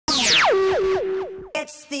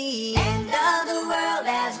It's the end of the world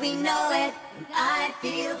as we know it, and I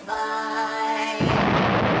feel fine.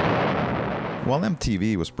 While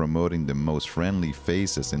MTV was promoting the most friendly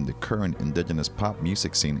faces in the current indigenous pop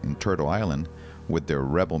music scene in Turtle Island with their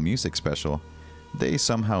Rebel Music special, they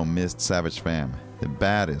somehow missed Savage Fam, the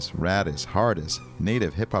baddest, raddest, hardest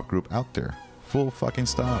native hip-hop group out there. Full fucking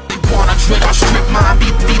stop.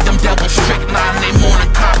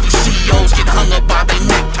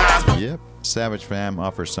 Yep, Savage Fam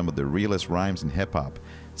offers some of the realest rhymes in hip-hop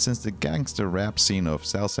since the gangster rap scene of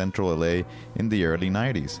South Central LA in the early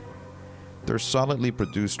 90s. Their solidly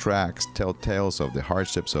produced tracks tell tales of the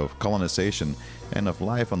hardships of colonization and of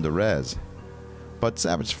life on the res. But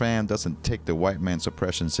Savage Fam doesn't take the white man's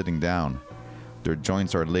oppression sitting down. Their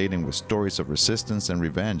joints are laden with stories of resistance and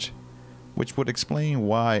revenge, which would explain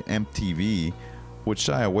why MTV would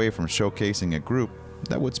shy away from showcasing a group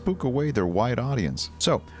that would spook away their wide audience.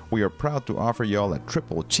 So, we are proud to offer y'all a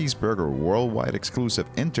triple cheeseburger worldwide exclusive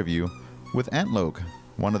interview with Antloke,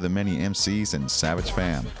 one of the many MCs in Savage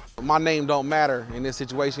Fam. My name don't matter in this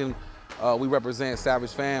situation. We represent Savage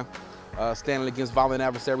Fam, standing against violent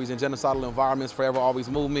adversaries and genocidal environments, forever always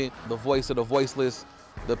movement, the voice of the voiceless,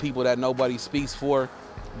 the people that nobody speaks for,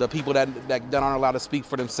 the people that aren't allowed to speak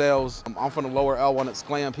for themselves. I'm from the lower L1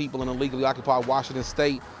 Clan people in the illegally occupied Washington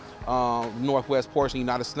State, northwest portion of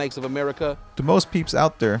the United States of America. To most peeps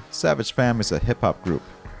out there, Savage Fam is a hip-hop group,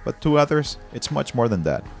 but to others, it's much more than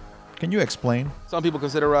that. Can you explain? Some people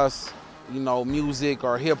consider us, you know, music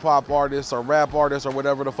or hip-hop artists or rap artists or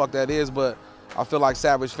whatever the fuck that is, but I feel like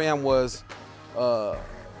Savage Fam was a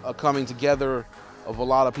coming together of a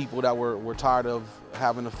lot of people that were tired of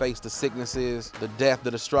having to face the sicknesses, the death,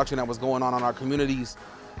 the destruction that was going on in our communities.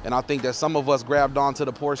 And I think that some of us grabbed onto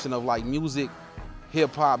the portion of like music,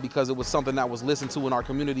 hip-hop, because it was something that was listened to in our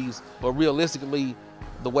communities. But realistically,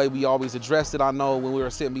 the way we always addressed it, I know when we were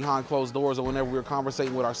sitting behind closed doors or whenever we were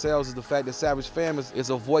conversating with ourselves, is the fact that Savage Fam is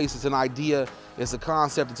a voice, it's an idea, it's a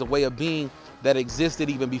concept, it's a way of being that existed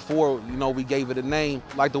even before, you know, we gave it a name.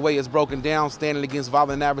 Like the way it's broken down, standing against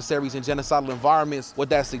violent adversaries and genocidal environments, what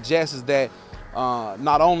that suggests is that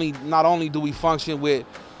not only do we function with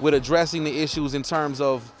addressing the issues in terms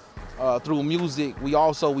of through music, we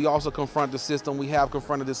also confront the system. We have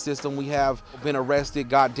confronted the system. We have been arrested,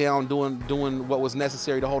 got down doing what was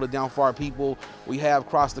necessary to hold it down for our people. We have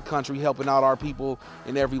crossed the country helping out our people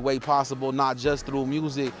in every way possible, not just through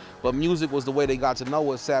music, but music was the way they got to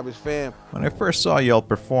know us, Savage Fam. When I first saw y'all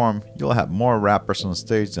perform, y'all had more rappers on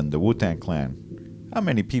stage than the Wu-Tang Clan. How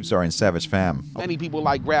many peeps are in Savage Fam? Many people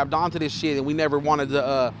like grabbed onto this shit, and we never wanted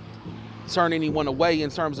to turn anyone away in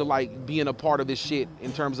terms of like being a part of this shit,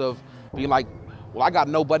 in terms of being like, well, I got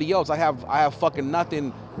nobody else. I have fucking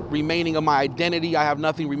nothing remaining of my identity. I have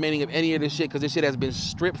nothing remaining of any of this shit, because this shit has been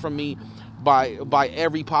stripped from me by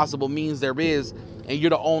every possible means there is, and you're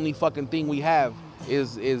the only fucking thing we have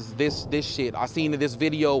is this shit. I seen this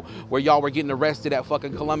video where y'all were getting arrested at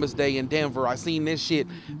fucking Columbus Day in Denver. I seen this shit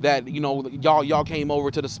that, you know, y'all came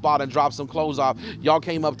over to the spot and dropped some clothes off. Y'all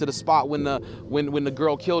came up to the spot when the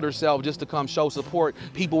girl killed herself just to come show support.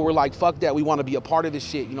 People were like, fuck that, we want to be a part of this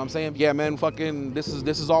shit. You know what I'm saying? Yeah, man, fucking this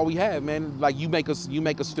is all we have, man. Like, you make us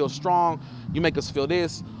feel strong, you make us feel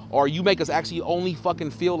this, or you make us actually only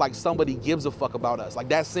fucking feel like somebody gives a fuck about us. Like,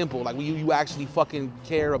 that's simple. Like, you actually fucking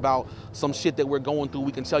care about some shit that we're going through.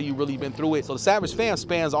 We can tell you really been through it. So the Savage Fam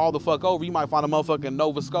spans all the fuck over. You might find a motherfucker in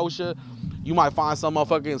Nova Scotia. You might find some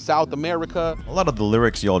motherfucker in South America. A lot of the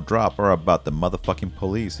lyrics y'all drop are about the motherfucking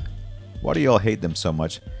police. Why do y'all hate them so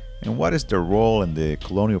much? And what is their role in the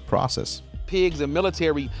colonial process? Pigs and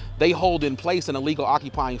military, they hold in place an illegal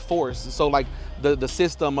occupying force. So like the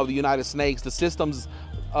system of the United States, the systems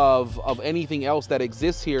of anything else that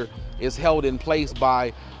exists here is held in place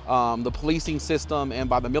by the policing system and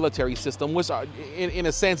by the military system, which are, in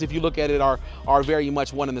a sense, if you look at it, are very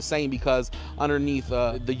much one and the same, because underneath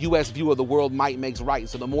the U.S. view of the world, might makes right.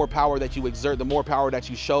 So the more power that you exert, the more power that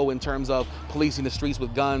you show in terms of policing the streets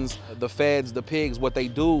with guns. The feds, the pigs, what they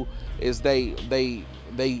do is they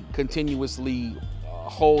continuously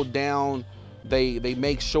hold down. They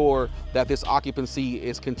make sure that this occupancy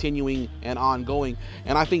is continuing and ongoing.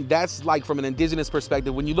 And I think that's, like, from an indigenous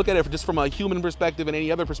perspective, when you look at it just from a human perspective and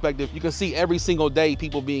any other perspective, you can see every single day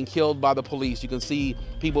people being killed by the police. You can see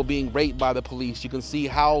people being raped by the police. You can see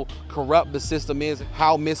how corrupt the system is,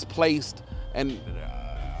 how misplaced and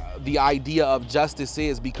the idea of justice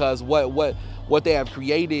is, because what they have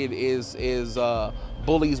created is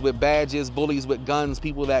bullies with badges, bullies with guns,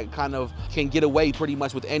 people that kind of can get away pretty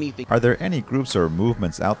much with anything. Are there any groups or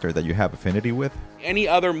movements out there that you have affinity with? Any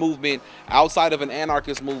other movement outside of an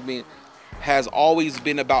anarchist movement has always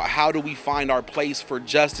been about how do we find our place for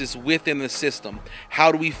justice within the system?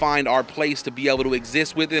 How do we find our place to be able to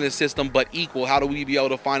exist within the system but equal? How do we be able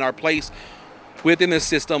to find our place within the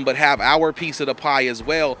system but have our piece of the pie as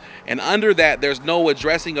well? And under that, there's no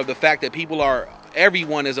addressing of the fact that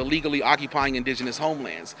everyone is illegally occupying indigenous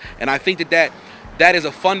homelands. And I think that is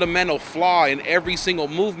a fundamental flaw in every single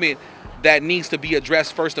movement that needs to be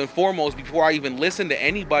addressed first and foremost before I even listen to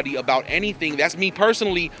anybody about anything. That's me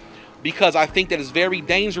personally, because I think that it's very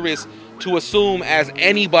dangerous to assume as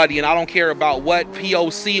anybody, and I don't care about what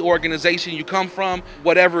POC organization you come from,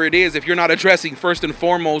 whatever it is, if you're not addressing first and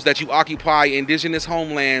foremost that you occupy indigenous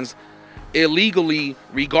homelands illegally,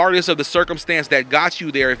 regardless of the circumstance that got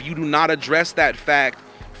you there, if you do not address that fact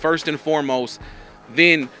first and foremost,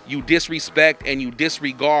 then you disrespect and you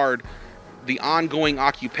disregard the ongoing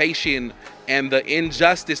occupation and the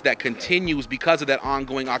injustice that continues because of that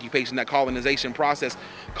ongoing occupation, that colonization process.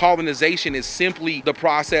 Colonization is simply the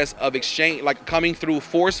process of exchange, like coming through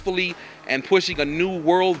forcefully and pushing a new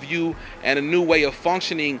worldview and a new way of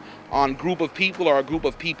functioning on a group of people or a group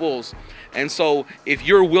of peoples. And so if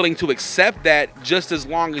you're willing to accept that, just as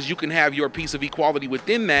long as you can have your piece of equality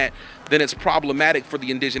within that, then it's problematic for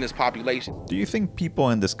the indigenous population. Do you think people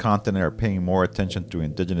in this continent are paying more attention to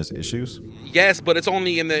indigenous issues? Yes, but it's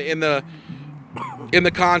only in the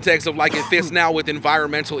context of, like, it fits now with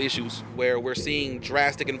environmental issues where we're seeing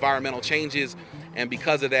drastic environmental changes, and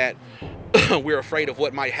because of that we're afraid of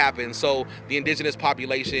what might happen. So the indigenous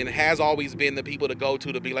population has always been the people to go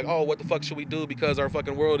to be like, oh, what the fuck should we do because our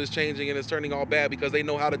fucking world is changing and it's turning all bad, because they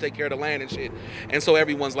know how to take care of the land and shit. And so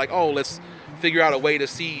everyone's like, oh, let's figure out a way to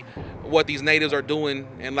see what these natives are doing.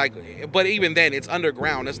 And like, but even then it's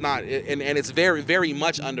underground. It's not, and it's very, very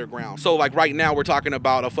much underground. So like right now we're talking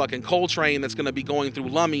about a fucking coal train that's going to be going through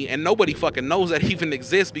Lummi, and nobody fucking knows that even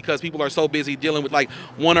exists because people are so busy dealing with like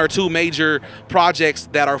one or two major projects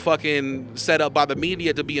that are fucking set up by the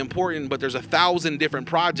media to be important. But there's 1,000 different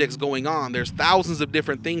projects going on. There's thousands of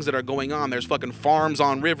different things that are going on. There's fucking farms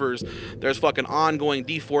on rivers. There's fucking ongoing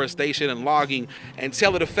deforestation and logging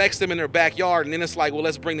until it affects them in their backyard. And then it's like, well,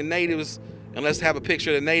 let's bring the natives and let's have a picture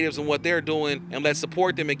of the natives and what they're doing, and let's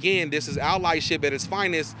support them again. This is allyship at its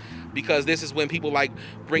finest, because this is when people like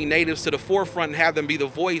bring natives to the forefront and have them be the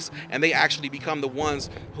voice, and they actually become the ones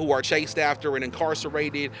who are chased after and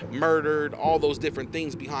incarcerated, murdered, all those different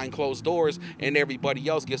things behind closed doors, and everybody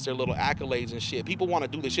else gets their little accolades and shit. People want to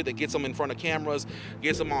do the shit that gets them in front of cameras,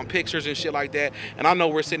 gets them on pictures and shit like that. And I know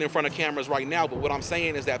we're sitting in front of cameras right now, but what I'm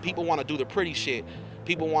saying is that people want to do the pretty shit.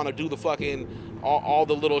 People want to do the fucking all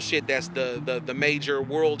the little shit that's the major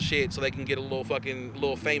world shit, so they can get a little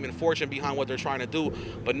fame and fortune behind what they're trying to do.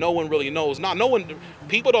 But no one really knows.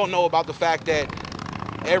 People don't know about the fact that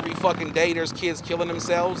every fucking day there's kids killing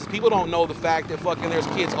themselves. People don't know the fact that fucking there's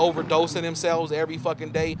kids overdosing themselves every fucking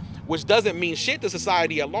day, which doesn't mean shit to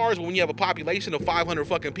society at large. But when you have a population of 500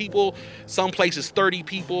 fucking people, some places 30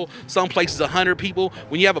 people, some places 100 people,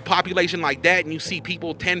 when you have a population like that and you see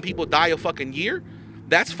 10 people die a fucking year,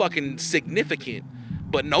 that's fucking significant.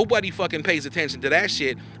 But nobody fucking pays attention to that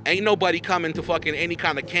shit. Ain't nobody coming to fucking any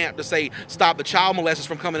kind of camp to say, stop the child molesters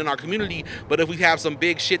from coming in our community. But if we have some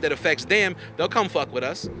big shit that affects them, they'll come fuck with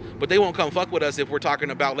us. But they won't come fuck with us if we're talking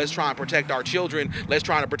about, let's try and protect our children, let's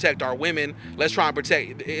try to protect our women, let's try and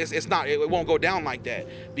protect, it won't go down like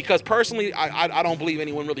that. Because personally, I don't believe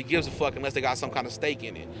anyone really gives a fuck unless they got some kind of stake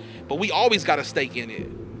in it. But we always got a stake in it.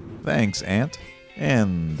 Thanks, Ant.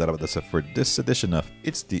 And that does it for this edition of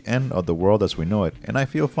It's the End of the World as We Know It, and I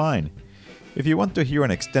Feel Fine. If you want to hear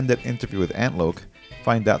an extended interview with Antloke,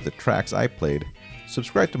 find out the tracks I played,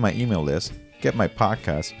 subscribe to my email list, get my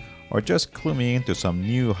podcast, or just clue me into some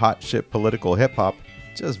new hot shit political hip hop,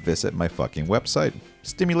 just visit my fucking website,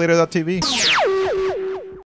 stimulator.tv.